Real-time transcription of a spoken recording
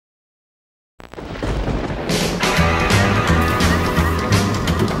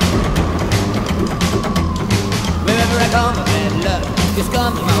is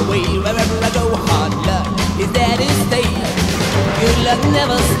coming my way. Wherever I go, hard luck is there to stay. Good luck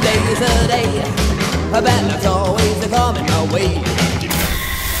never stays a day. Bad luck's always coming my way.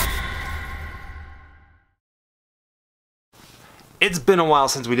 It's been a while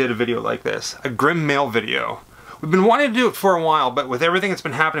since we did a video like this, a Grimm-Mail video. We've been wanting to do it for a while, but with everything that's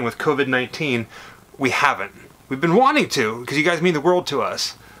been happening with COVID-19, we haven't. We've been wanting to, because you guys mean the world to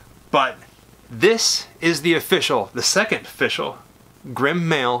us. But this is the second official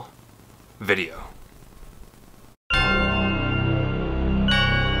Grimm-Mail video.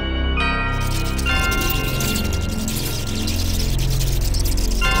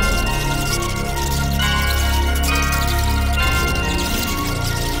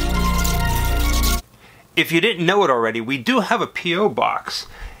 If you didn't know it already, we do have a P.O. box.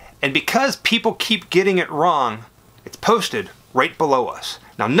 And because people keep getting it wrong, it's posted right below us.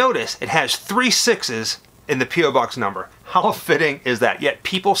 Now notice it has 3 6s in the P.O. box number. How fitting is that? Yet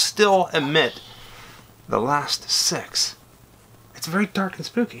people still omit the last 6. It's very dark and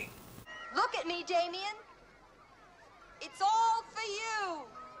spooky. Look at me, Damien. It's all for you.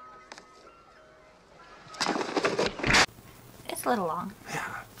 It's a little long. Yeah.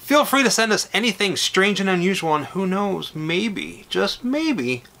 Feel free to send us anything strange and unusual, and who knows, maybe, just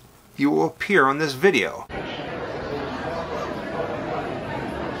maybe, you will appear on this video.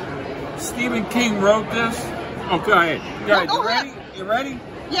 Stephen King wrote this. Oh, go ahead. Go ahead. Go You ahead. ready? You ready?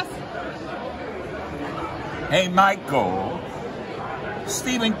 Yes. Hey, Michael.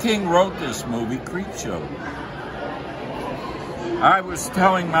 Stephen King wrote this movie, Creepshow. I was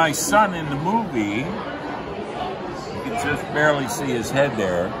telling my son in the movie, you can just barely see his head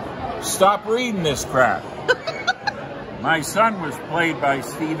there, stop reading this crap. My son was played by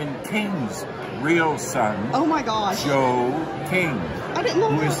Stephen King's real son. Oh my gosh. Joe King. I didn't know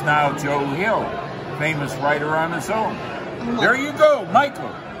Who that. is now Joe Hill, famous writer on his own. Oh There you go,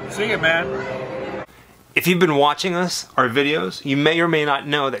 Michael. See you, man. If you've been watching us, our videos, you may or may not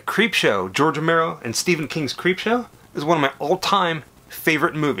know that Creepshow, George Romero and Stephen King's Creepshow, is one of my all-time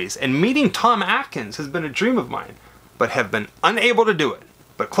favorite movies. And meeting Tom Atkins has been a dream of mine, but have been unable to do it.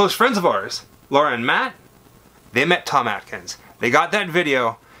 But close friends of ours, Laura and Matt, they met Tom Atkins. They got that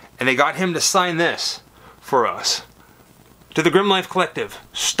video, and they got him to sign this for us. To the Grimm Life Collective,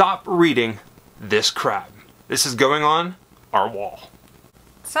 stop reading this crap. This is going on our wall.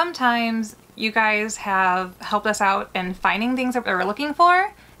 Sometimes you guys have helped us out in finding things that we're looking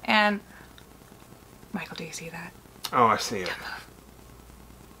for, and Michael, do you see that? Oh, I see it.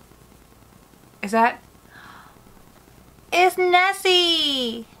 Is that? It's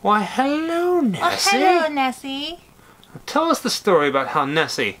Nessie! Why, hello, Nessie. Oh, hello, Nessie. Tell us the story about how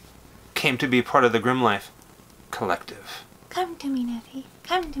Nessie came to be part of the Grimm Life Collective. Come to me, Nessie.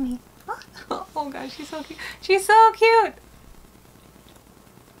 Come to me. Oh gosh, she's so cute. She's so cute.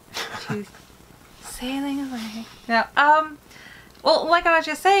 She's sailing away. Now, well, like I was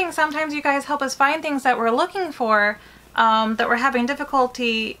just saying, sometimes you guys help us find things that we're looking for, that we're having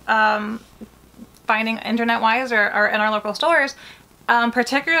difficulty finding internet-wise or in our local stores.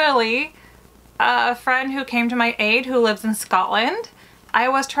 Particularly a friend who came to my aid who lives in Scotland. I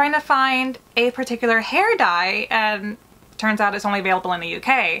was trying to find a particular hair dye, and turns out it's only available in the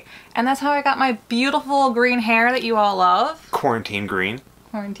UK. And that's how I got my beautiful green hair that you all love. Quarantine green.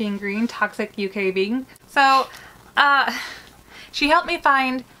 Quarantine green, toxic UK being. So, she helped me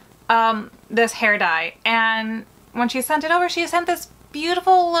find this hair dye, and when she sent it over, she sent this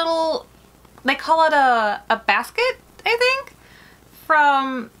beautiful little, they call it a basket, I think,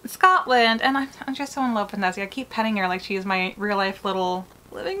 from Scotland, and I'm just so in love with Nessie. I keep petting her like she's my real-life little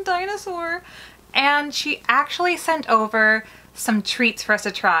living dinosaur. And she actually sent over some treats for us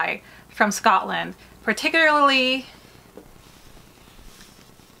to try from Scotland, particularly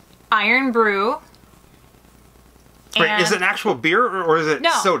Iron Brew. Wait, is it an actual beer or is it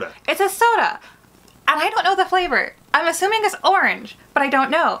soda? It's a soda. And I don't know the flavor. I'm assuming it's orange, but I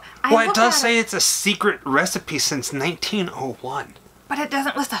don't know. Well, it does say it's a secret recipe since 1901. But it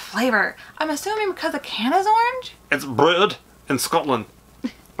doesn't list a flavor. I'm assuming because the can is orange? It's brewed in Scotland.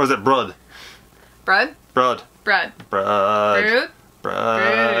 Or is it brewed? Bread? Bread. Bread. Bread. Brewed?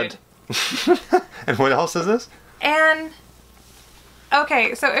 Bread. And what else is this? And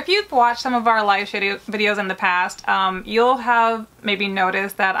okay, so if you've watched some of our live videos in the past, you'll have maybe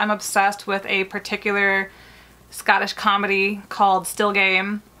noticed that I'm obsessed with a particular Scottish comedy called Still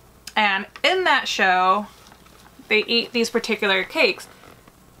Game. And in that show, they eat these particular cakes.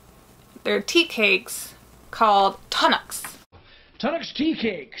 They're tea cakes called tunnocks. Tunnocks tea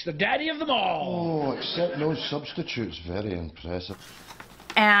cakes, the daddy of them all. Oh, accept no substitutes. Very impressive.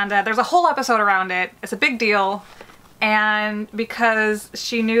 And there's a whole episode around it. It's a big deal. And because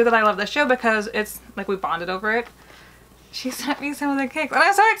she knew that I love the show because it's like we bonded over it, she sent me some of the cakes. And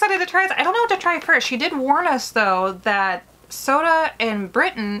I'm so excited to try this. I don't know what to try first. She did warn us though that soda in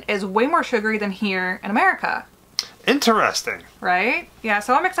Britain is way more sugary than here in America. Interesting. Right? Yeah,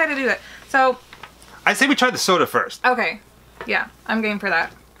 so I'm excited to do that. So I say we try the soda first. okay. Yeah, I'm game for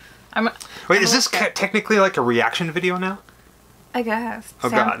that. Wait, is this technically like a reaction video now? I guess. Oh,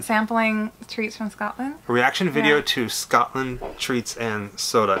 God. Sampling treats from Scotland. A reaction video Yeah. to Scotland treats and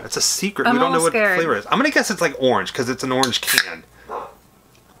soda. It's a secret. I'm We don't know almost what scared. flavor it is. I'm gonna guess it's like orange because it's an orange can.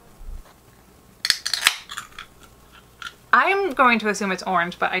 I'm going to assume it's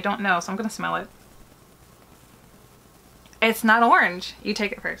orange, but I don't know, so I'm going to smell it. It's not orange. You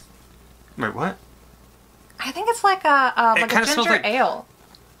take it first. Wait, what? I think it's like a kinda smells ginger like- ale.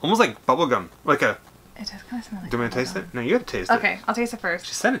 Almost like bubblegum. Like a... It does kind of smell like Do you want to taste bubblegum. it? No, you gotta taste it. Okay, I'll taste it first.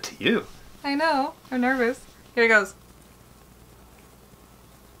 She sent it to you. I know. I'm nervous. Here it goes.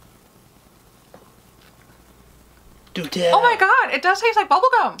 Do that. Oh my god, it does taste like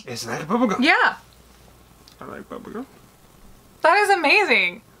bubblegum. Is that a bubblegum? Yeah, I like bubblegum. that is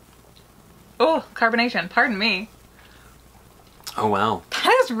amazing. Oh, carbonation. Pardon me. Oh, wow.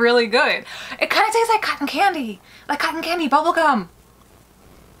 That is really good. It kind of tastes like cotton candy. Like cotton candy bubblegum.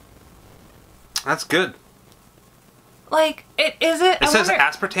 That's good. Like, is it? It says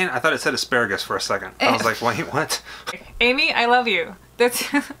aspartame. I thought it said asparagus for a second. I was like, wait, what? Amy, I love you. That's.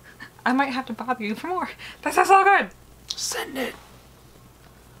 I might have to bother you for more. This is so good. Send it.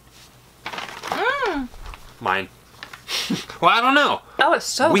 Mmm. Mine. Well, I don't know. Oh, it's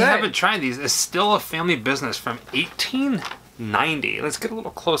so We good. haven't tried these. It's still a family business from 1890. Let's get a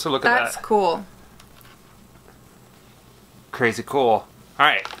little closer look at That's that. cool. Crazy cool. All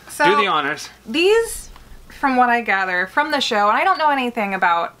right, So- do the honors. These, from what I gather from the show, and I don't know anything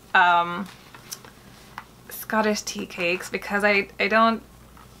about Scottish tea cakes because I don't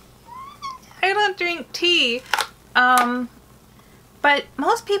drink tea. But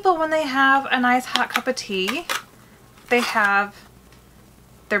most people, when they have a nice hot cup of tea, they have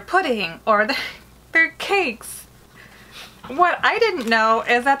their pudding or their cakes. What I didn't know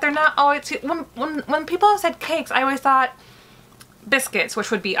is that they're not always, when people have said cakes, I always thought biscuits,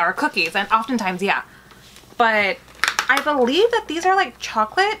 which would be our cookies, and oftentimes, yeah. But I believe that these are like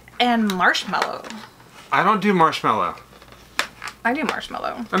chocolate and marshmallow. I don't do marshmallow. I do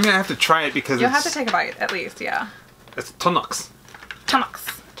marshmallow. I mean, I have to try it because You'll have to take a bite, at least, yeah. it's tunnocks.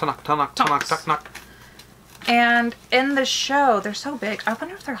 Tunnocks. Tunnok. And in the show, they're so big. I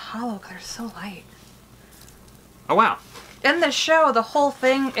wonder if they're hollow because they're so light. Oh, wow. In the show, the whole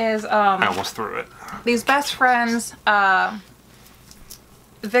thing is I almost threw it. these best friends,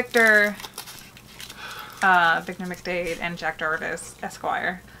 Victor McDade and Jack Jarvis,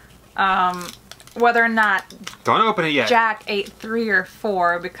 Esquire. Whether or not Don't open it yet. Jack ate 3 or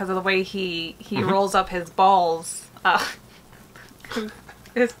 4 because of the way he rolls up his balls,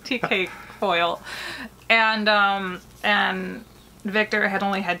 his tea cake foil, and Victor had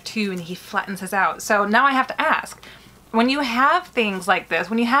only had 2 and he flattens his out. So now I have to ask, when you have things like this,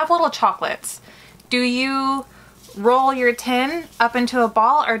 when you have little chocolates, do you roll your tin up into a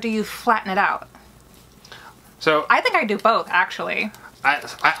ball or do you flatten it out? So I think I do both, actually.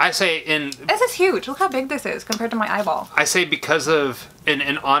 I say This is huge. Look how big this is compared to my eyeball. I say because of in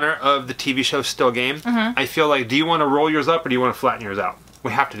honor of the TV show Still Game, I feel like, do you want to roll yours up or do you want to flatten yours out?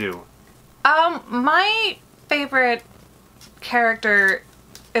 We have to do. My favorite character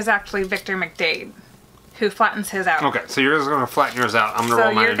is actually Victor McDade, who flattens his out. Okay, so yours is going to flatten yours out. I'm going to So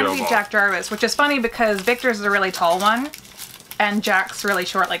roll mine you're into going a to be ball. Jack Jarvis, which is funny because Victor's is a really tall one, and Jack's really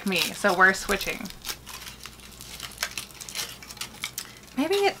short like me, so we're switching.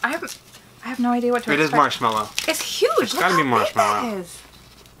 Maybe I have no idea what to It expect. is marshmallow. It's huge. It's Look gotta how be big marshmallow. that is.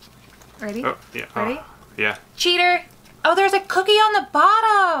 Ready? Oh, yeah. Ready? Yeah. Cheater! Oh, there's a cookie on the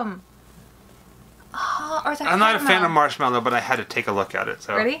bottom. Oh, or is that I'm not a fan caramel? of marshmallow, but I had to take a look at it.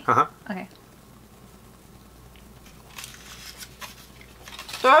 So. Ready? Uh-huh. Okay.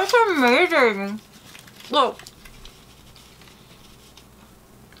 That's amazing. Look.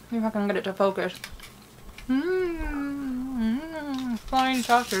 See if I can get it to focus. Flying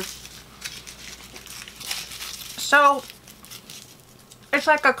saucers. So, it's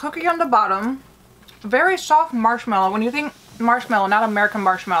like a cookie on the bottom. Very soft marshmallow. When you think marshmallow, not American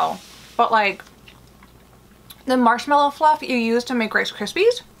marshmallow, but like the marshmallow fluff you use to make Rice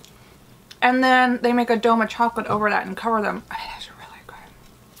Krispies. And then they make a dome of chocolate over that and cover them. It's really good.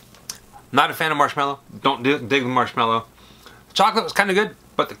 Not a fan of marshmallow. Don't dig the marshmallow. Chocolate was kind of good,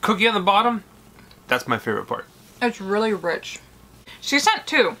 but the cookie on the bottom, that's my favorite part. It's really rich. She sent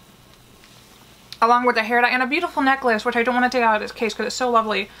 2. along with the hair dye and a beautiful necklace, which I don't want to take out of this case because it's so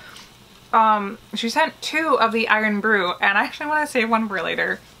lovely. She sent 2 of the Iron Brew, and I actually want to save one for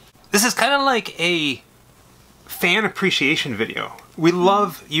later. This is kind of like a fan appreciation video. We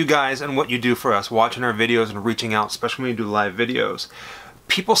love you guys and what you do for us, watching our videos and reaching out, especially when we do live videos.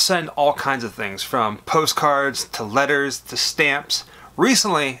 People send all kinds of things, from postcards to letters to stamps.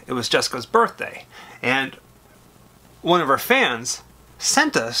 Recently, it was Jessica's birthday, and one of our fans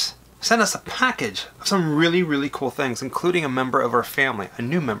sent us a package of some really, really cool things, including a member of our family, a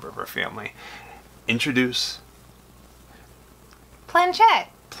new member of our family. Introduce... Planchette.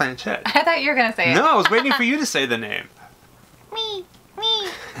 Planchette. I thought you were going to say it. No, I was waiting for you to say the name. Me, me,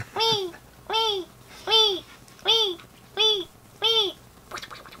 me, me, me, me, me, me.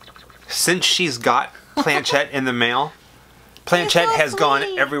 Since she's got Planchette in the mail, Planchette so has gone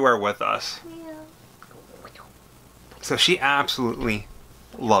sweet. everywhere with us. So she absolutely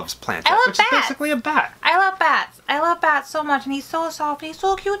loves Planchette, I love which bats. is basically a bat. I love bats. I love bats so much, and he's so soft, and he's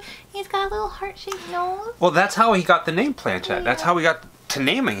so cute. He's got a little heart-shaped nose. Well, that's how he got the name Planchette. That's how we got to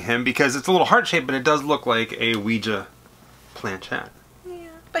naming him, because it's a little heart-shaped, but it does look like a Ouija planchette. Yeah,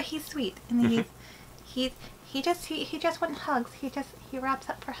 but he's sweet, and he just wants hugs. He wraps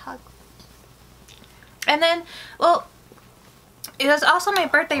up for hugs. And then, well, it was also my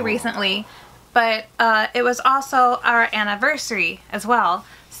birthday recently, but it was also our anniversary as well.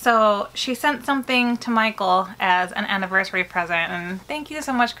 So she sent something to Michael as an anniversary present, and thank you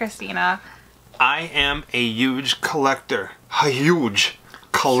so much, Christina. I am a huge collector. A huge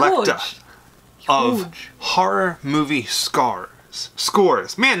collector of horror movie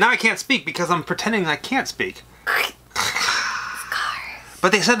scores. Man, now I can't speak because I'm pretending I can't speak.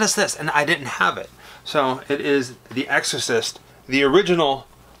 But they sent us this, and I didn't have it. So it is The Exorcist, the original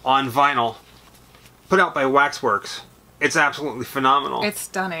on vinyl, put out by Waxworks. It's absolutely phenomenal. It's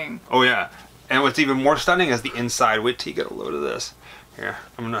stunning. Oh yeah. And what's even more stunning is the inside. Wait till you get a load of this. Here,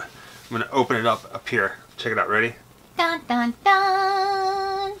 I'm gonna open it up here. Check it out. Ready? Dun, dun,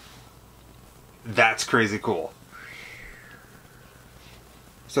 dun. That's crazy cool.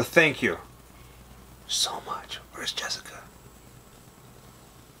 So thank you so much. Where's Jessica?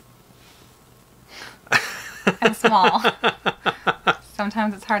 I'm small.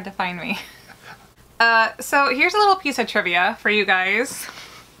 Sometimes it's hard to find me. So here's a little piece of trivia for you guys.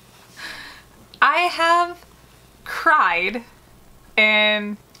 I have cried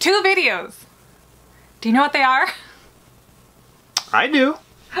in 2 videos. Do you know what they are? I do.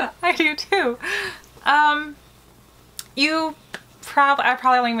 I do too. I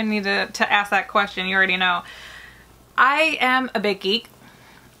probably don't even need to ask that question. You already know. I am a big geek,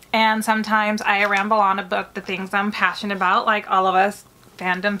 and sometimes I ramble on about the things I'm passionate about, like all of us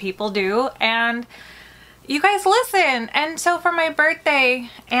fandom people do, and you guys listen. And so for my birthday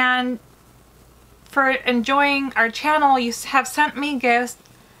and for enjoying our channel, you have sent me gifts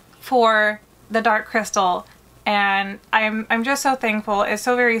for the Dark Crystal, and I'm just so thankful. It's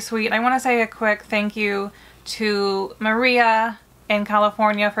so very sweet. I want to say a quick thank you to Maria in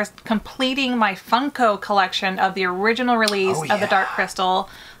California for completing my Funko collection of the original release of the Dark Crystal.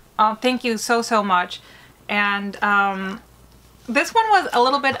 Thank you so much. And this one was a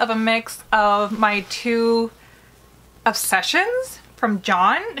little bit of a mix of my 2 obsessions from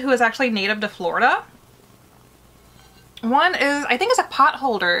John, who is actually native to Florida. One is, I think it's a pot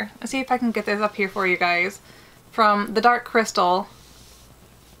holder. Let's see if I can get this up here for you guys. From the Dark Crystal.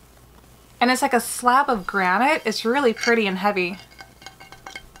 And it's like a slab of granite. It's really pretty and heavy.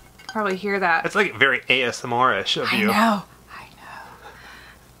 Probably hear that. It's like very ASMR-ish of you. I know.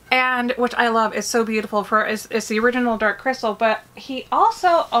 And which I love. It's so beautiful. It's the original Dark Crystal, but he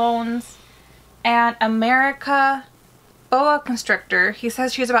also owns an America boa constrictor. He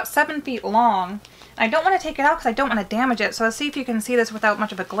says she's about 7 feet long. I don't want to take it out because I don't want to damage it. So let's see if you can see this without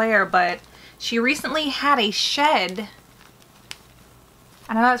much of a glare. But she recently had a shed.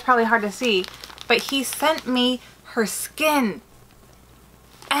 I know it's probably hard to see, but he sent me her skin.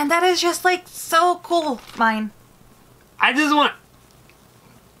 And that is just like so cool. Mine. I just want...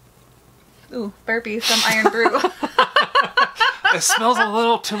 Ooh, burpees from Iron Brew. It smells a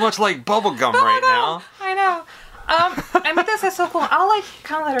little too much like bubblegum right now. I know. I mean, this is so cool. I'll like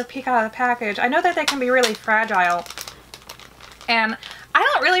kind of let her peek out of the package. I know that they can be really fragile. And I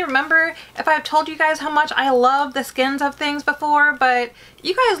don't really remember if I've told you guys how much I love the skins of things before, but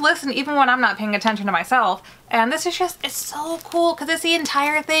you guys listen even when I'm not paying attention to myself. And this is just, it's so cool because it's the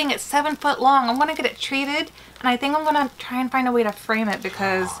entire thing. It's 7 foot long. I'm going to get it treated, and I think I'm going to try and find a way to frame it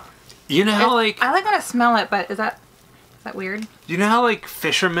because... You know how like... I like when I smell it, but is that weird? You know how like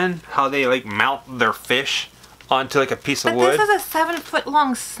fishermen, how they like mount their fish onto like a piece of But wood. this is a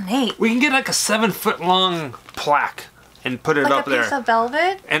 7-foot-long snake. We can get like a 7-foot-long plaque and put it Like up a there. piece of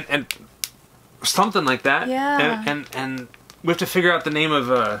velvet? And something like that. Yeah. And we have to figure out the name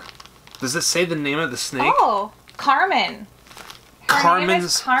of does it say the name of the snake? Oh, Carmen. Her name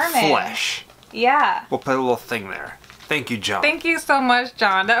is Carmen's Carmen. flesh. Yeah. We'll put a little thing there. Thank you, John. Thank you so much,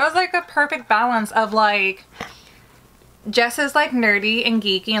 John. That was like a perfect balance of like, Jess is like nerdy and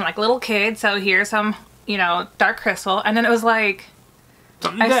geeky and like little kid, so here's some, you know, dark crystal. And then it was like,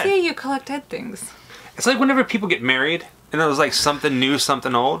 Something I dead. see you collect dead things. It's like whenever people get married and it was like something new,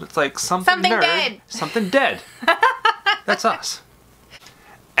 something old. It's like something nerd, dead. something dead. That's us.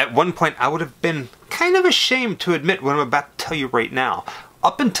 At one point, I would have been kind of ashamed to admit what I'm about to tell you right now.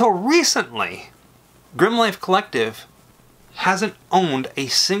 Up until recently, Grim Life Collective hasn't owned a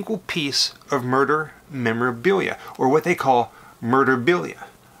single piece of murder memorabilia, or what they call murderabilia.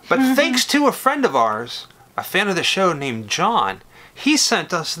 But thanks to a friend of ours, a fan of the show named John, he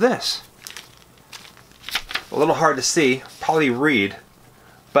sent us this. A little hard to see, probably read,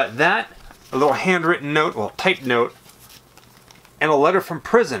 but that, a little handwritten note, well, typed note, and a letter from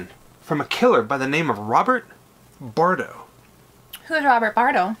prison from a killer by the name of Robert Bardo. Who's Robert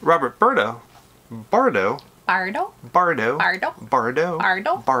Bardo? Robert Bardo. Bardo. Bardo? Bardo. Bardo? Bardo.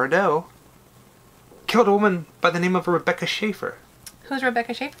 Bardo? Bardo. Killed a woman by the name of Rebecca Schaefer. Who's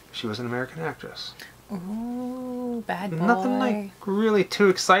Rebecca Schaefer? She was an American actress. Ooh, bad boy. Nothing like really too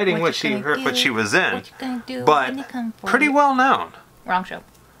exciting what she was in, What you gonna do but when they come for pretty you? well known. Wrong show.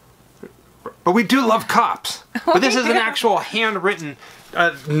 But we do love cops. But this We is an do. actual handwritten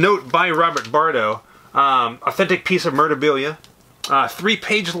note by Robert Bardo, authentic piece of murderabilia,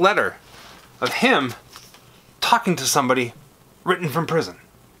 3-page letter of him talking to somebody written from prison.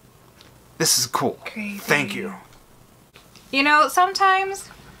 This is cool. Crazy. Thank you. You know, sometimes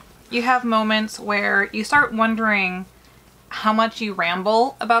you have moments where you start wondering how much you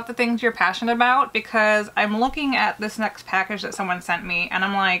ramble about the things you're passionate about, because I'm looking at this next package that someone sent me and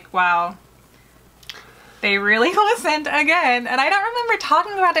I'm like, wow, they really listened again. And I don't remember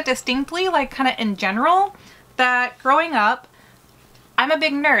talking about it distinctly, like kind of in general, that growing up, I'm a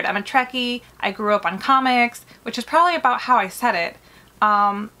big nerd. I'm a Trekkie. I grew up on comics, which is probably about how I said it.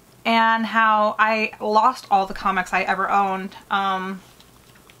 And how I lost all the comics I ever owned.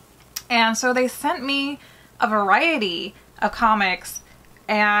 And so they sent me a variety of comics,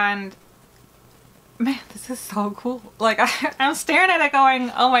 and man, this is so cool. Like, I'm staring at it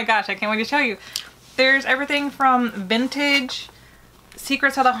going, oh my gosh, I can't wait to show you. There's everything from vintage,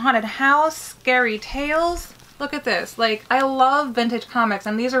 Secrets of the Haunted House, Scary Tales. Look at this. Like, I love vintage comics,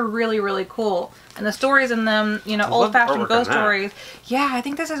 and these are really, really cool. And the stories in them, you know, old-fashioned ghost stories. Yeah, I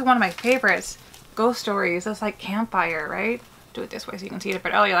think this is one of my favorites. Ghost stories. It's like campfire, right? Do it this way so you can see it.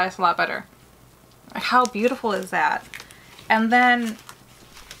 But oh yeah, that's a lot better. Like, how beautiful is that? And then,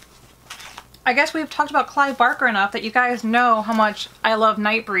 I guess we've talked about Clive Barker enough that you guys know how much I love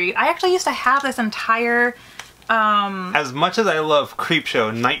Nightbreed. I actually used to have this entire... As much as I love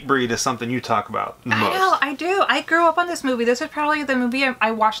Creepshow, Nightbreed is something you talk about the most. I know, I do. I grew up on this movie. This is probably the movie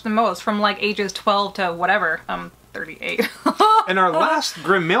I watched the most from like ages 12 to whatever. 38. In our last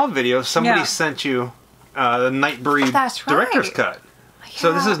Grimm-Mail video, somebody Yeah. sent you the Nightbreed That's right. director's cut.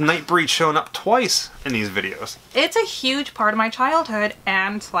 So this Yeah. is Nightbreed showing up twice in these videos. It's a huge part of my childhood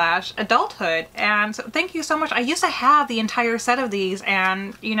and / adulthood. And so thank you so much. I used to have the entire set of these,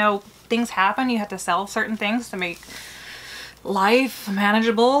 and you know, things happen. You have to sell certain things to make life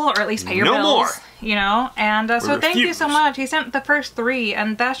manageable, or at least pay your No bills. more. You know, and so thank you so refuse. much. He sent the first 3,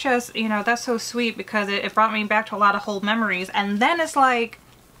 and that's just, you know, that's so sweet because it brought me back to a lot of old memories. And then it's like,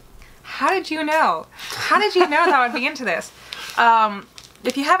 how did you know? How did you know that I would be into this?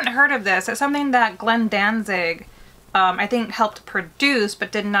 If you haven't heard of this, it's something that Glenn Danzig, I think, helped produce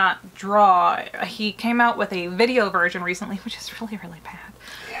but did not draw. He came out with a video version recently, which is really, really bad.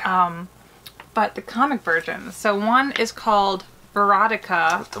 Yeah. But the comic version. So one is called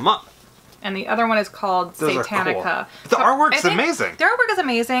Verotica, Lift them up. and the other one is called Those are Satanica. cool. The So artwork's I think amazing. The artwork is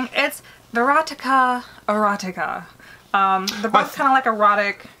amazing. It's Verotica erotica. They're both kind of like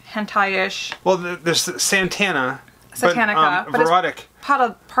erotic, hentai-ish. Well, there's Santana. Satanica, But, but it's Verotic. part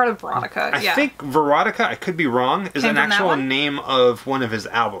of Verotica. I Yeah. think Verotica, I could be wrong, is Came an from that actual one? name of one of his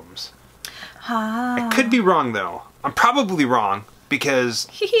albums. Ah. I could be wrong, though. I'm probably wrong, because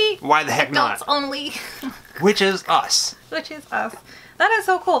why the heck not? Adults only. Which is us. Which is us. That is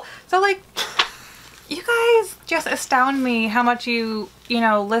so cool. So like, you guys just astound me how much you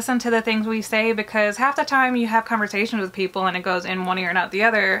know, listen to the things we say, because half the time you have conversations with people and it goes in one ear and out the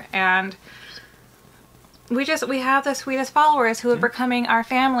other, and we have the sweetest followers who are becoming our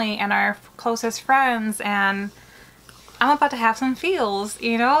family and our closest friends, and I'm about to have some feels,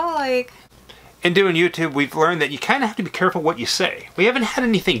 you know, like. In doing YouTube, we've learned that you kind of have to be careful what you say. We haven't had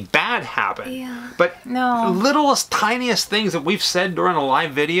anything bad happen. Yeah. But No. littlest, tiniest things that we've said during a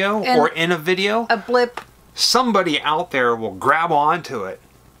live video And or in a video, a blip. somebody out there will grab onto it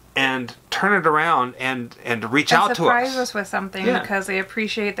and turn it around and reach out to surprise us. us with something Yeah. because they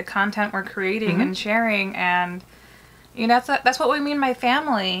appreciate the content we're creating and sharing, and you know that's what we mean by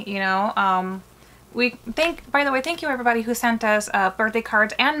family. You know, by the way, thank you everybody who sent us birthday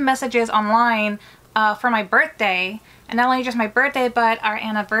cards and messages online for my birthday, and not only just my birthday but our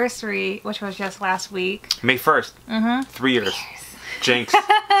anniversary, which was just last week. May 1st. 3 years. Jinx.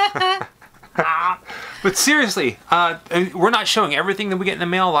 But seriously, we're not showing everything that we get in the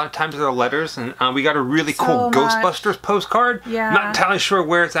mail. A lot of times there are letters, and we got a really cool much. Ghostbusters postcard. Yeah. I'm not entirely sure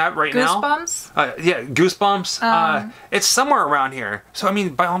where it's at right now. Goosebumps? Yeah, Goosebumps. It's somewhere around here. So, I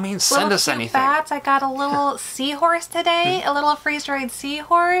mean, by all means, send us cute anything. Bats. I got a little seahorse today, a little freeze-dried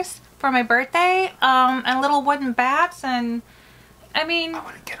seahorse for my birthday, and little wooden bats, and I mean... I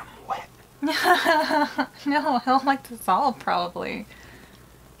want to get them wet. No, he'll like dissolve probably.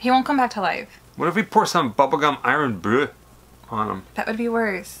 He won't come back to life. What if we pour some bubblegum iron brew on him? That would be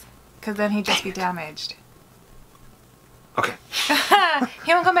worse, because then he'd just be damaged. Okay.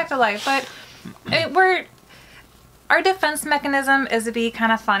 He won't come back to life, but our defense mechanism is to be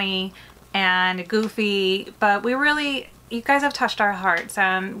kind of funny and goofy, but you guys have touched our hearts,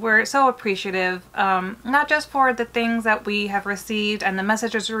 and we're so appreciative, not just for the things that we have received and the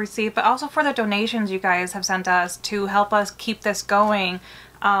messages we received, but also for the donations you guys have sent us to help us keep this going.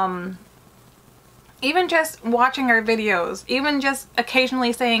 Even just watching our videos, even just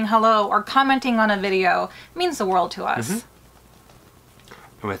occasionally saying hello or commenting on a video means the world to us.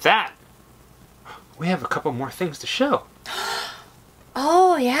 And with that, we have a couple more things to show.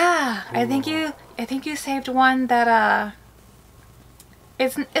 Oh yeah, I think you saved one that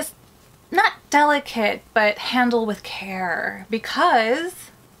it's not delicate but handled with care,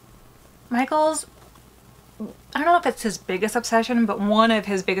 because Michael's, I don't know if it's his biggest obsession, but one of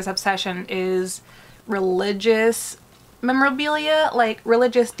his biggest obsession is religious memorabilia, like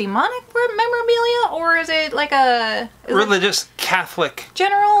religious demonic memorabilia, or is it like Religious Catholic.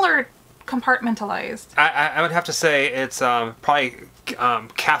 general or compartmentalized? I would have to say it's probably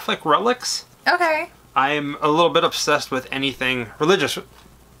Catholic relics. Okay. I'm a little bit obsessed with anything religious.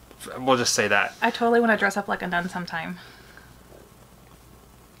 We'll just say that. I totally want to dress up like a nun sometime.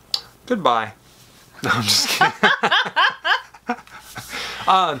 Goodbye. No, I'm just kidding.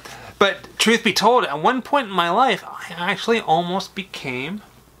 But truth be told, at one point in my life, I actually almost became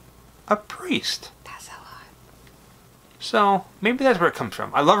a priest. That's a lot. So maybe that's where it comes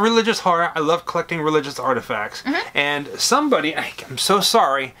from. I love religious horror. I love collecting religious artifacts. And somebody, I'm so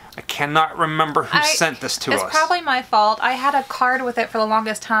sorry, I cannot remember who sent this to us. It's probably my fault. I had a card with it for the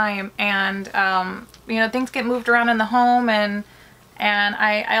longest time, and you know, things get moved around in the home, and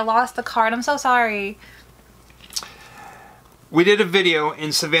I lost the card. I'm so sorry. We did a video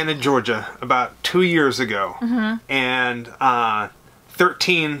in Savannah, Georgia about 2 years ago, and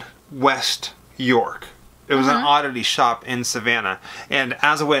 13 West York. It was an oddity shop in Savannah, and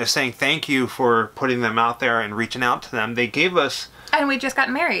as a way of saying thank you for putting them out there and reaching out to them, they gave us... And we just got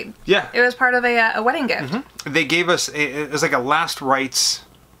married. Yeah. It was part of a wedding gift. They gave us, it was like a last rites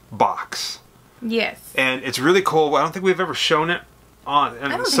box. Yes. And it's really cool. I don't think we've ever shown it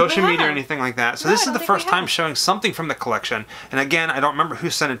on social media or anything like that. So this is the first time showing something from the collection. And again, I don't remember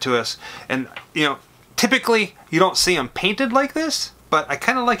who sent it to us. And, you know, typically you don't see them painted like this, but I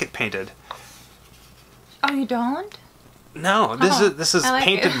kind of like it painted. Oh, you don't? No, this is like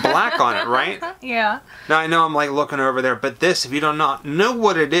painted black on it, right? Yeah. Now I know I'm like looking over there, but this, if you do not know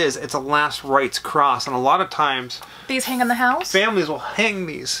what it is, it's a last rites cross. And a lot of times... These hang in the house? Families will hang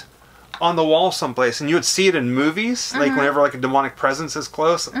these on the wall someplace, and you would see it in movies, like whenever like a demonic presence is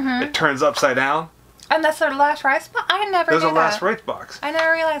close, it turns upside down. And that's their last rites box? I never knew that. There's a last rites box. I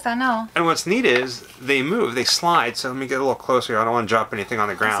never realized that, no. And what's neat is they move, they slide. So let me get a little closer. I don't want to drop anything on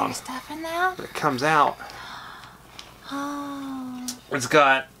the ground. Is there stuff in there? It comes out. Oh. It's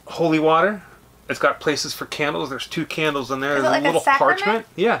got holy water. It's got places for candles. There's 2 candles in there. Is There's it like a little a sacrament? parchment.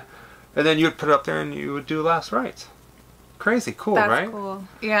 Yeah. And then you would put it up there and you would do last rites. Crazy cool, That's right? cool.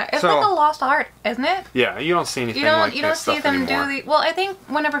 Yeah, it's So- like a lost art, isn't it? Yeah, you don't see anything You don't like see this stuff them anymore. do the. Well, I think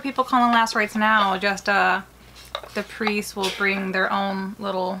whenever people call them last rites now, just the priests will bring their own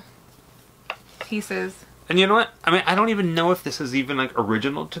little pieces. And you know what? I mean, I don't even know if this is even like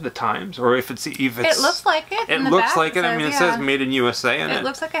original to the times, or if it's It looks like it. It in the looks back. like it. I mean, it says "Made in USA," and It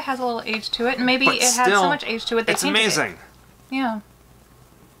looks like it has a little age to it, and maybe But it has still, so much age to it they it's painted amazing. it. Yeah.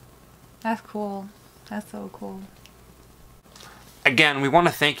 That's cool. That's so cool. again, we want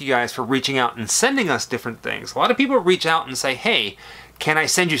to thank you guys for reaching out and sending us different things. A lot of people reach out and say, hey, can I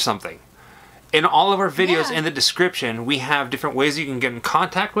send you something? In all of our videos in the description, we have different ways you can get in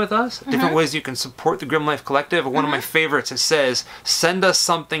contact with us, different ways you can support the Grimm Life Collective. One of my favorites, it says, send us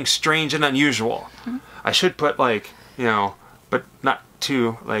something strange and unusual. I should put like, you know, but not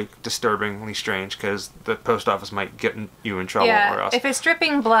too like disturbingly strange, because the post office might get you in trouble or else. If it's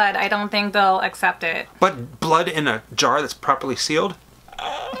dripping blood, I don't think they'll accept it. But blood in a jar that's properly sealed?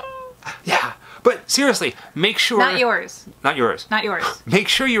 Yeah. But seriously, make sure... Not yours. Not yours. Not yours. Make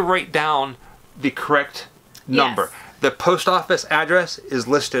sure you write down the correct number. Yes. The post office address is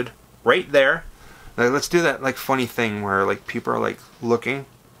listed right there. Like, let's do that like funny thing where like people are like looking.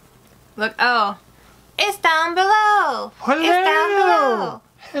 Look, oh. It's down below. Hello. It's down below.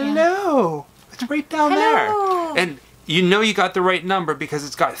 Hello. It's right down Hello. there. And you know you got the right number because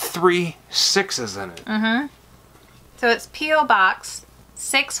it's got 3 6s in it. So it's P.O. Box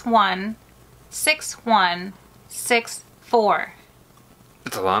 616164.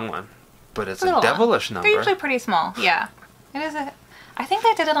 It's a long one, but it's Little a devilish one. number. They're usually pretty small. Yeah. It is a... I think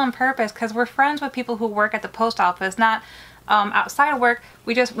they did it on purpose because we're friends with people who work at the post office, not outside of work.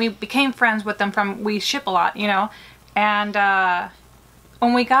 We became friends with them from, we ship a lot, you know, and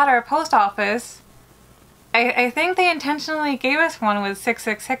when we got our post office, I think they intentionally gave us one with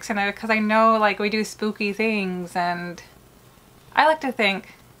 666 in it because I know like we do spooky things, and I like to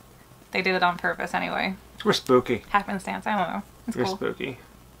think they did it on purpose anyway. We're spooky. Happenstance, I don't know. It's We're cool. spooky.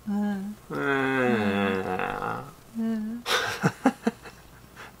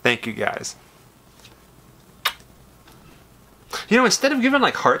 Thank you guys. You know, instead of giving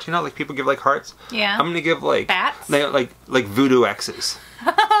like hearts, you know, like people give like hearts. Yeah. I'm gonna give like bats. Like voodoo X's.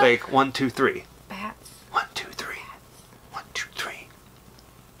 Like 1, 2, 3. Bats. 1, 2, 3. 1, 2, 3.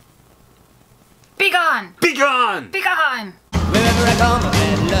 Be gone. Be gone. Be gone. Wherever I come,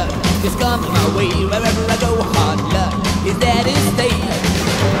 bad luck just comes my way. Wherever I go, hard luck is there to stay.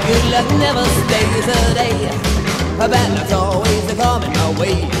 Good luck never stays a day. Bad luck's always coming my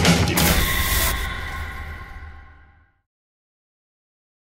way.